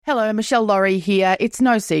Hello, Michelle Laurie here. It's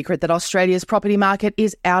no secret that Australia's property market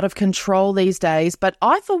is out of control these days, but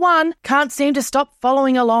I, for one, can't seem to stop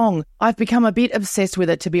following along. I've become a bit obsessed with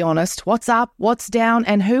it, to be honest. What's up, what's down,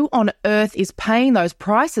 and who on earth is paying those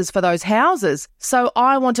prices for those houses? So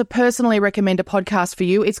I want to personally recommend a podcast for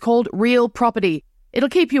you. It's called Real Property. It'll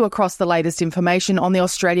keep you across the latest information on the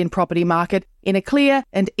Australian property market in a clear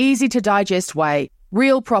and easy-to-digest way.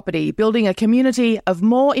 Real Property, building a community of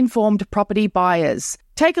more informed property buyers.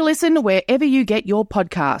 Take a listen wherever you get your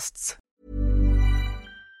podcasts.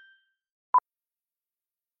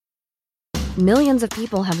 Millions of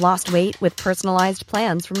people have lost weight with personalized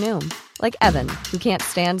plans from Noom. Like Evan, who can't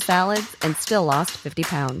stand salads and still lost 50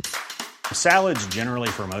 pounds. Salads generally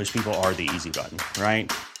for most people are the easy button,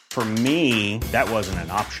 right? For me, that wasn't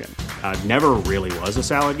an option. I never really was a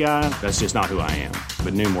salad guy. That's just not who I am.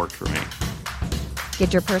 But Noom worked for me.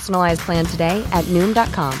 Get your personalized plan today at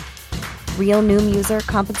Noom.com. Real Noom user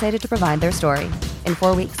compensated to provide their story. In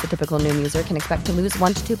 4 weeks, the typical Noom user can expect to lose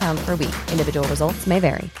 1 to 2 pounds per week. Individual results may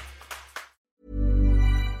vary.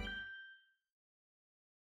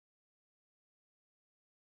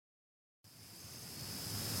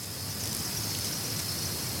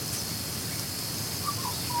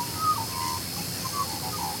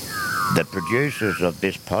 The producers of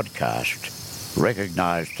this podcast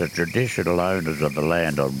recognise the traditional owners of the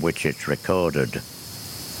land on which it's recorded.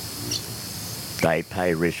 They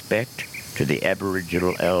pay respect to the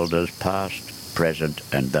Aboriginal elders past, present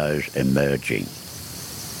and those emerging.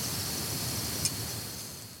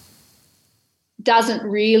 Doesn't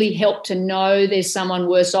really help to know there's someone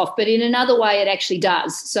worse off, but in another way it actually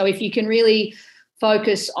does. So if you can really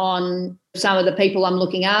focus on some of the people I'm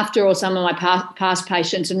looking after or some of my past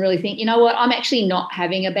patients and really think, you know what, I'm actually not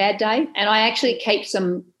having a bad day. And I actually keep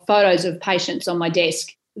some photos of patients on my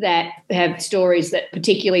desk that have stories that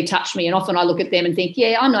particularly touch me. And often I look at them and think,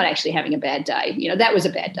 yeah, I'm not actually having a bad day. You know, that was a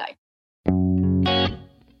bad day.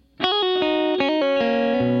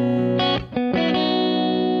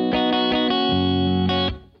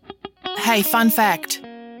 Hey, fun fact.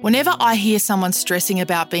 Whenever I hear someone stressing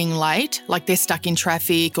about being late, like they're stuck in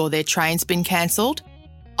traffic or their train's been cancelled,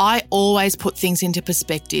 I always put things into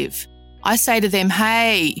perspective. I say to them,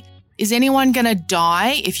 hey, is anyone going to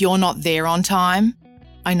die if you're not there on time?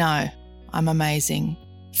 I know, I'm amazing.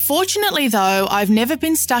 Fortunately, though, I've never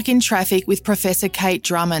been stuck in traffic with Professor Kate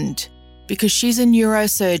Drummond because she's a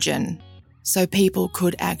neurosurgeon, so people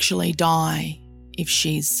could actually die if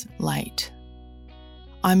she's late.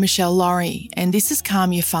 I'm Michelle Laurie, and this is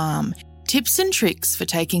Calm Your Farm, tips and tricks for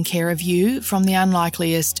taking care of you from the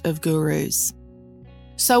unlikeliest of gurus.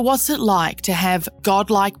 So what's it like to have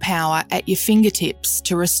godlike power at your fingertips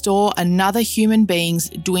to restore another human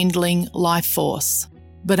being's dwindling life force?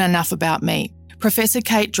 But enough about me. Professor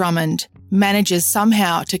Kate Drummond manages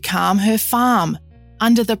somehow to calm her farm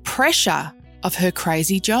under the pressure of her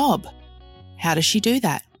crazy job. How does she do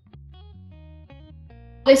that?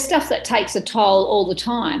 There's stuff that takes a toll all the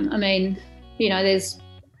time. I mean, you know, there's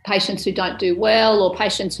patients who don't do well or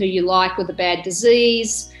patients who you like with a bad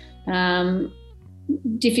disease,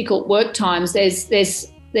 difficult work times.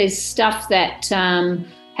 There's stuff that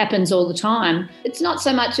happens all the time. It's not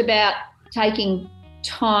so much about taking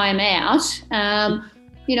time out.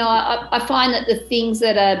 You know, I find that the things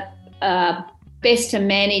that are best to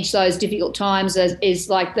manage those difficult times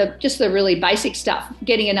is like just the really basic stuff,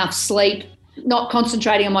 getting enough sleep, not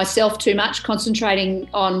concentrating on myself too much, concentrating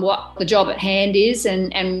on what the job at hand is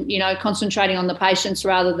and you know, concentrating on the patients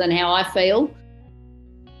rather than how I feel.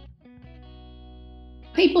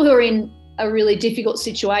 People who are in a really difficult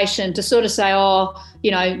situation to sort of say, oh,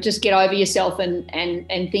 you know, just get over yourself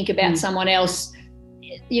and think about someone else.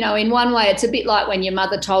 You know, in one way, it's a bit like when your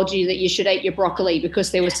mother told you that you should eat your broccoli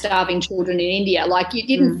because there were starving children in India. Like you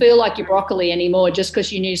didn't feel like your broccoli anymore just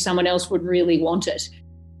because you knew someone else would really want it.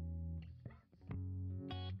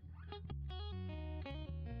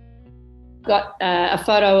 Got a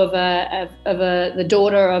photo of the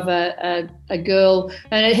daughter of a girl,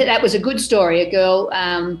 and that was a good story. A girl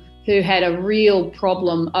who had a real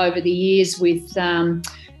problem over the years with something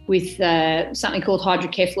called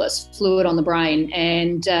hydrocephalus, fluid on the brain,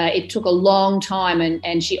 and it took a long time,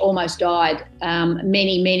 and she almost died.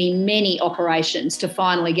 Many operations to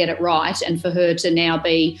finally get it right, and for her to now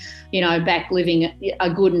be, you know, back living a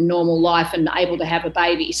good and normal life and able to have a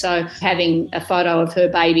baby. So having a photo of her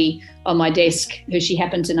baby on my desk, who she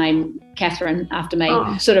happened to name Catherine after me,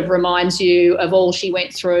 sort of reminds you of all she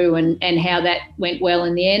went through and how that went well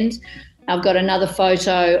in the end. I've got another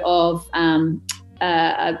photo of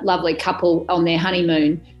a lovely couple on their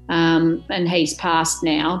honeymoon, and he's passed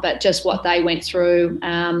now, but just what they went through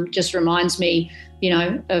just reminds me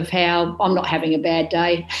of how I'm not having a bad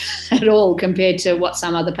day at all compared to what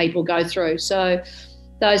some other people go through. So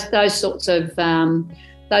those sorts of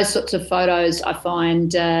photos I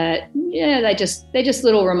find, they're just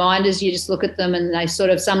little reminders. You just look at them and they sort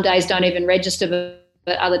of, some days don't even register,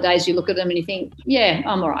 but other days you look at them and you think, yeah,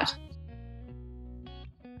 I'm all right.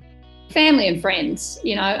 Family and friends,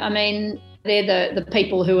 they're the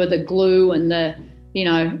people who are the glue and the,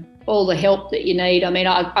 all the help that you need.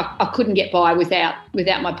 I couldn't get by without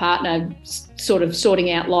my partner sort of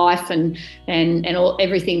sorting out life and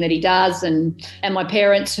everything that he does, and my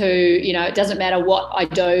parents who, it doesn't matter what I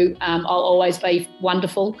do, I'll always be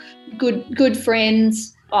wonderful. Good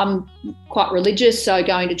friends. I'm quite religious, so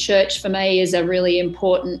going to church for me is a really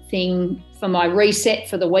important thing for my reset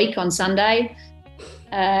for the week on Sunday.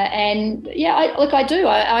 I do.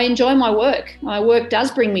 I enjoy my work. My work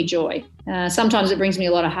does bring me joy. Sometimes it brings me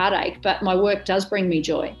a lot of heartache, but my work does bring me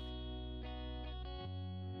joy.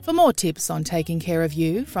 For more tips on taking care of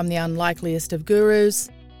you from the unlikeliest of gurus,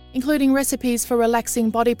 including recipes for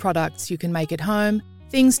relaxing body products you can make at home,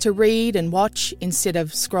 things to read and watch instead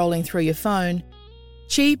of scrolling through your phone,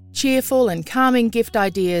 cheap, cheerful and calming gift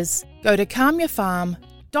ideas, go to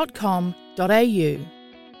calmyourfarm.com.au.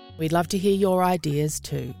 We'd love to hear your ideas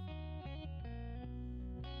too.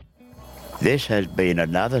 This has been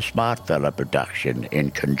another Smartfella production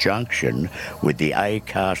in conjunction with the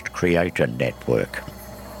Acast Creator Network.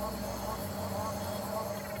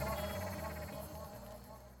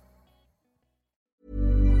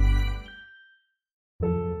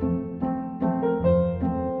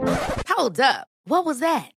 Hold up. What was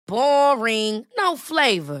that? Boring. No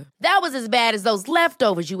flavor. That was as bad as those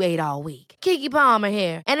leftovers you ate all week. Keke Palmer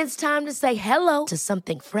here. And it's time to say hello to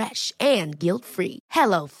something fresh and guilt-free.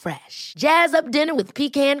 Hello Fresh. Jazz up dinner with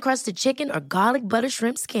pecan-crusted chicken or garlic butter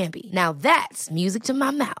shrimp scampi. Now that's music to my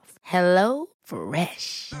mouth. Hello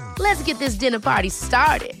Fresh. Let's get this dinner party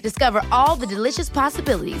started. Discover all the delicious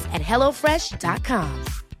possibilities at HelloFresh.com.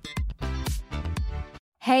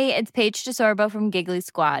 Hey, it's Paige DeSorbo from Giggly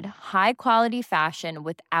Squad. High quality fashion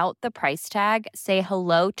without the price tag. Say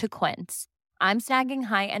hello to Quince. I'm snagging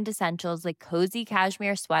high-end essentials like cozy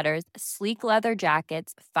cashmere sweaters, sleek leather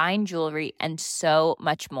jackets, fine jewelry, and so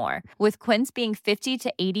much more. With Quince being 50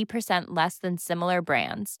 to 80% less than similar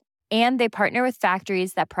brands. And they partner with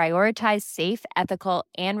factories that prioritize safe, ethical,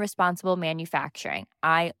 and responsible manufacturing.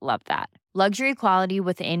 I love that. Luxury quality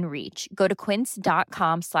within reach. Go to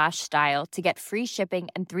quince.com/style to get free shipping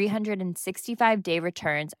and 365-day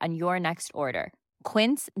returns on your next order.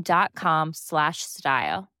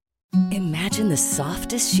 Quince.com/style. Imagine the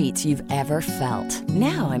softest sheets you've ever felt.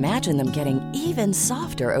 Now imagine them getting even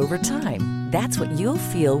softer over time. That's what you'll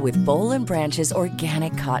feel with Boll & Branch's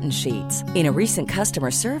organic cotton sheets. In a recent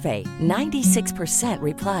customer survey, 96%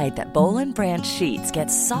 replied that Boll & Branch sheets get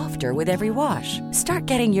softer with every wash. Start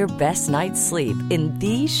getting your best night's sleep in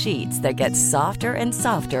these sheets that get softer and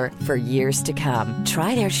softer for years to come.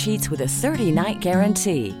 Try their sheets with a 30-night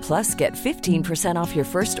guarantee. Plus, get 15% off your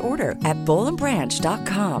first order at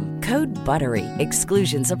bollandbranch.com. Code BUTTERY.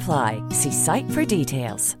 Exclusions apply. See site for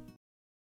details.